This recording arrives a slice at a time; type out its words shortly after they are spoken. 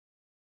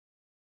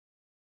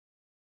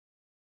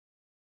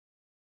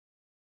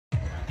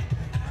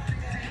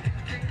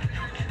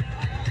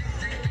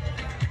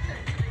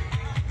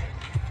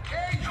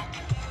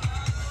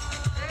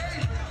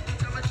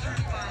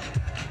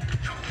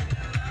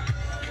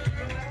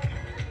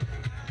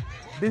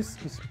this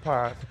is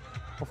part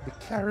of the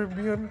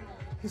Caribbean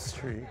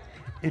history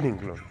in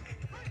England.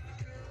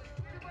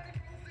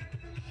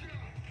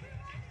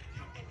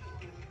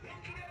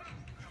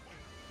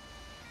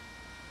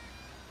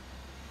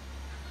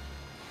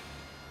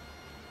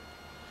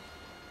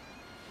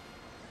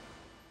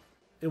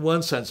 In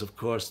one sense, of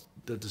course,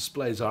 the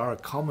displays are a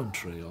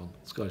commentary on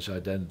Scottish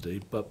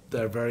identity, but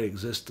their very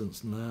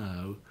existence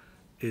now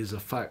is a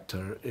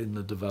factor in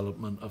the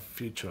development of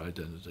future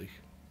identity,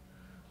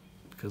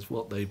 because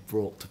what they've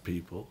brought to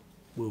people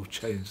will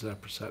change their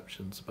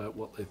perceptions about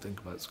what they think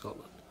about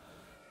Scotland.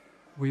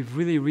 We've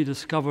really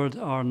rediscovered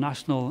our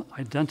national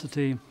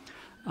identity,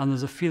 and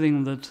there's a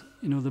feeling that,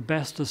 you know, the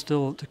best is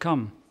still to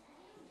come.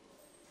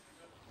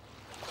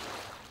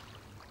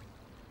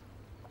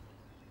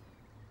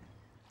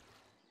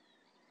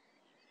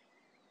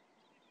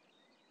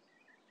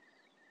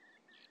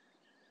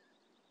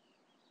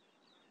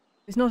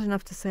 It's not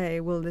enough to say,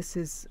 well, this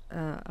is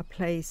a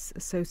place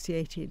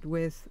associated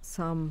with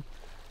some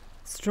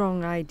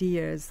strong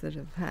ideas that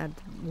have had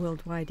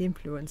worldwide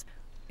influence.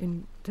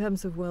 In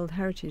terms of World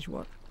Heritage,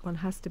 what one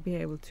has to be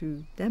able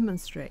to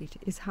demonstrate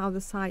is how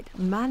the site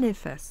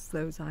manifests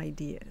those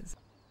ideas,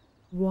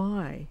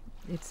 why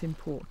it's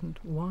important,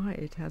 why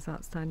it has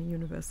outstanding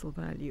universal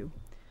value.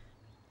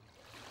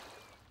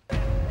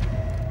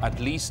 At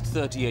least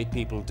 38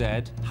 people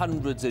dead,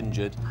 hundreds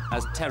injured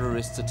as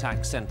terrorists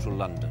attack central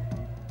London.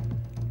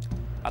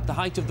 At the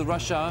height of the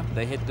rush hour,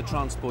 they hit the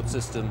transport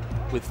system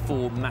with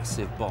 4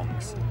 massive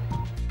bombs.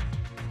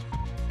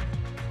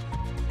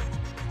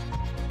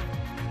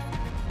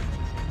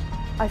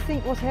 I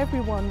think what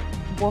everyone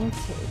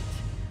wanted,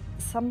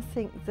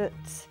 something that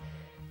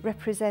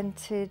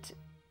represented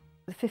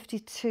the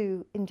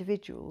 52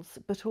 individuals,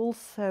 but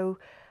also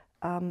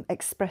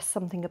expressed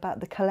something about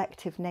the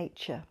collective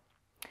nature,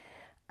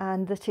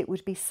 and that it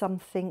would be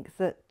something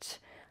that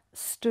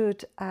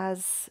stood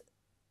as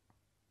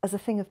a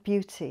thing of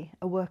beauty,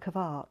 a work of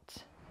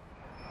art.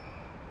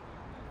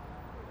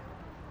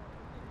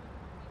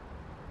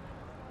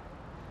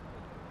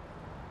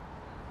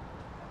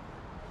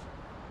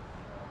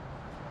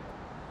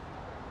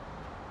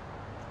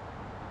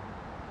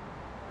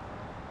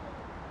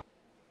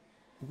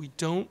 We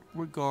don't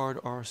regard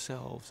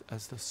ourselves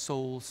as the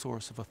sole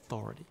source of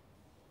authority.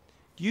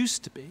 It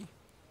used to be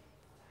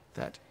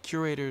that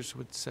curators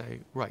would say,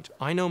 right,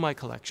 I know my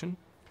collection,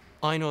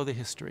 I know the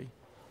history,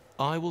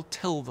 I will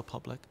tell the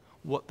public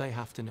what they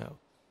have to know.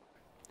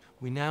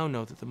 We now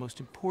know that the most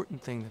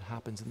important thing that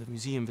happens in the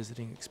museum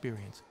visiting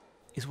experience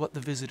is what the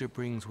visitor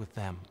brings with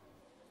them.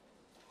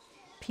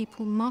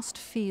 People must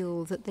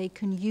feel that they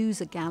can use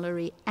a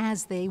gallery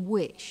as they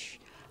wish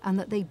and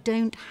that they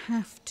don't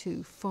have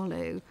to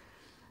follow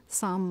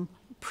some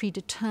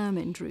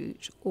predetermined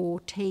route or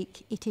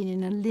take it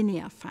in a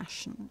linear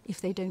fashion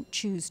if they don't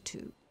choose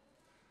to.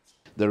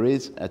 There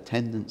is a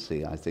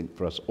tendency, I think,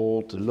 for us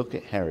all to look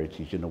at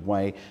heritage in a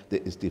way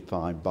that is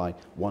defined by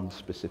one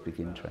specific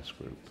interest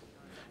group,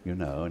 you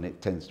know, and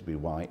it tends to be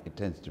white, it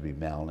tends to be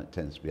male, and it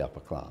tends to be upper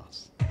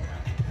class.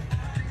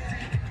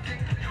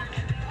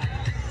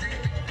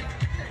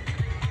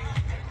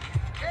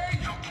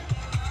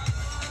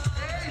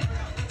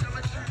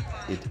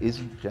 It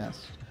isn't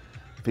just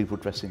people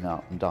dressing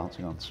up and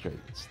dancing on the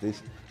streets.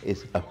 This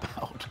is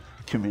about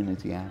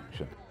community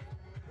action.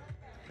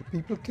 The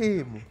people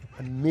came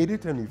and made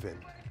it an event.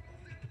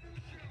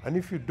 And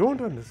if you don't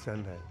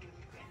understand that,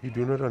 you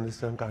do not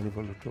understand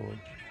Carnival at all.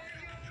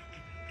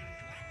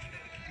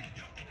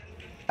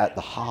 At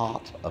the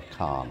heart of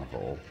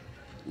Carnival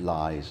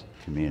lies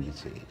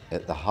community.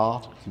 At the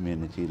heart of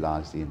community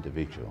lies the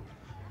individual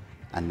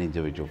and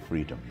individual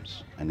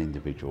freedoms and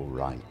individual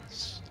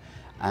rights.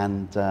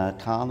 And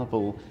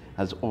Carnival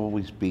has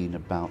always been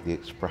about the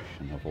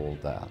expression of all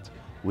that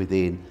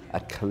within a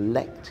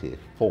collective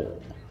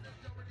form.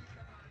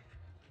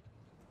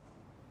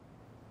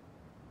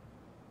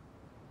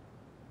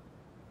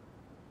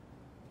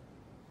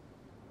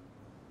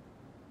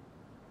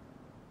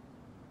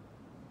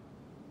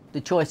 The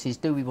choice is,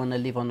 do we want to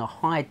live on a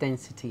high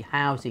density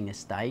housing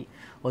estate,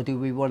 or do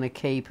we want to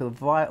keep a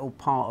vital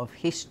part of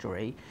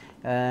history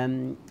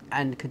and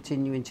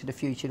continue into the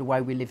future the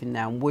way we're living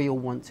now? And we all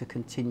want to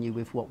continue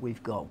with what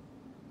we've got.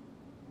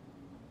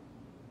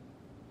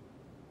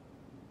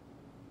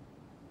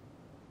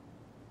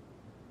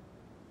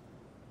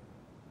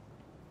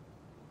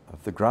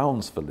 The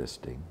grounds for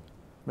listing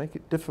make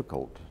it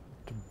difficult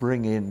to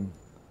bring in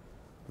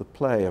the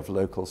play of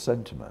local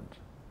sentiment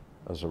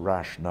as a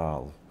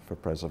rationale for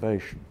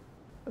preservation.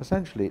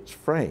 Essentially, it's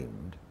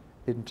framed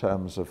in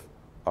terms of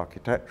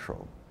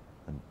architectural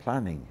and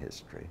planning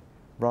history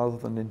rather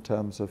than in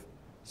terms of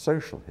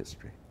social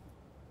history.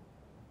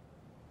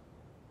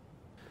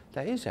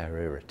 That is our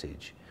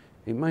heritage.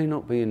 It may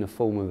not be in the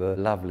form of a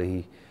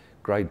lovely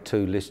Grade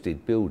 2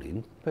 listed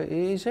building, but it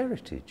is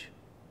heritage.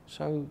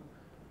 So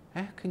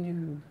how can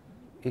you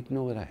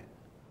ignore that?